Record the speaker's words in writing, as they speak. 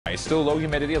It's still low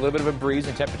humidity, a little bit of a breeze,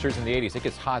 and temperatures in the 80s. It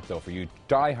gets hot, though, for you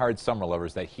die-hard summer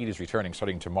lovers. That heat is returning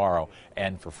starting tomorrow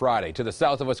and for Friday. To the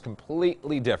south of us,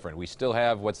 completely different. We still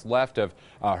have what's left of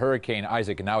Hurricane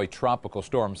Isaac, and now a tropical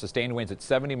storm. Sustained winds at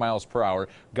 70 miles per hour,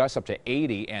 gusts up to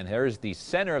 80, and there's the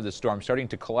center of the storm starting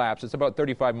to collapse. It's about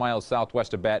 35 miles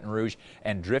southwest of Baton Rouge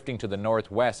and drifting to the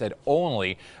northwest at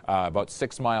only about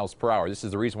 6 miles per hour. This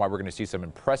is the reason why we're going to see some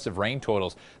impressive rain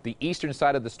totals. The eastern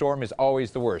side of the storm is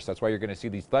always the worst. That's why you're going to see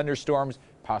these thunderstorms,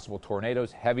 possible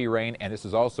tornadoes, heavy rain, and this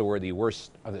is also where the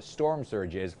worst of the storm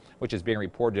surge is, which is being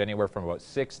reported anywhere from about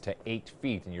 6 to 8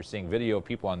 feet. And you're seeing video of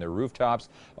people on their rooftops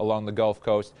along the Gulf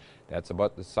Coast. That's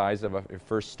about the size of a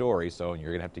first story, so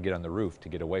you're going to have to get on the roof to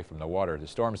get away from the water. The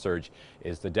storm surge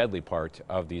is the deadly part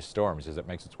of these storms as it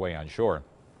makes its way on shore.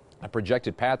 A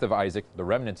projected path of Isaac, the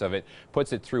remnants of it,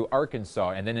 puts it through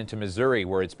Arkansas and then into Missouri,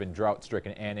 where it's been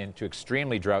drought-stricken, and into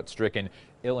extremely drought-stricken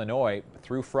Illinois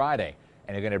through Friday.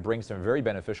 And they're going to bring some very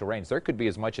beneficial rains. There could be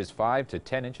as much as 5 to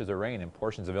 10 inches of rain in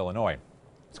portions of Illinois.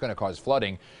 It's going to cause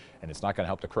flooding, and it's not going to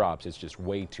help the crops. It's just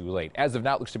way too late. As of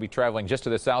now, it looks to be traveling just to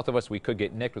the south of us. We could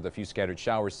get nicked with a few scattered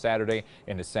showers Saturday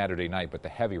into Saturday night, but the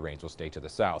heavy rains will stay to the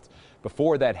south.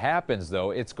 Before that happens,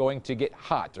 though, it's going to get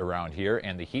hot around here,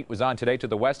 and the heat was on today to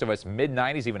the west of us,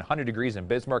 mid-90s, even 100 degrees in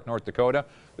Bismarck, North Dakota.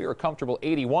 We were comfortable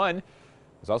 81. It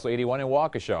was also 81 in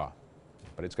Waukesha.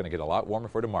 But it's going to get a lot warmer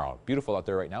for tomorrow. Beautiful out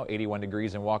there right now, 81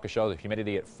 degrees in Waukesha, the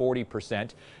humidity at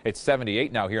 40%. It's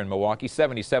 78 now here in Milwaukee,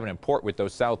 77 in Port with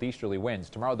those southeasterly winds.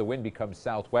 Tomorrow the wind becomes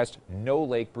southwest, no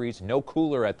lake breeze, no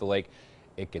cooler at the lake.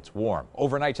 It gets warm.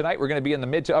 Overnight tonight, we're going to be in the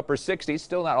mid to upper 60s,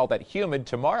 still not all that humid.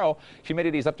 Tomorrow,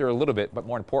 humidity is up there a little bit, but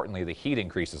more importantly, the heat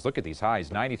increases. Look at these highs,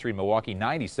 93 in Milwaukee,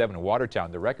 97 in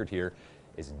Watertown. The record here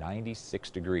is 96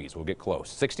 degrees. We'll get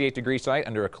close. 68 degrees tonight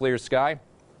under a clear sky.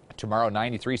 Tomorrow,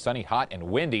 93, sunny, hot, and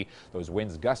windy. Those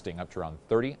winds gusting up to around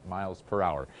 30 miles per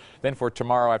hour. Then for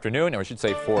tomorrow afternoon, or I should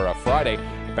say for Friday,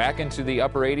 back into the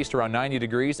upper 80s to around 90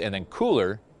 degrees, and then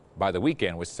cooler by the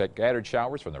weekend with scattered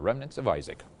showers from the remnants of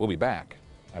Isaac. We'll be back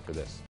after this.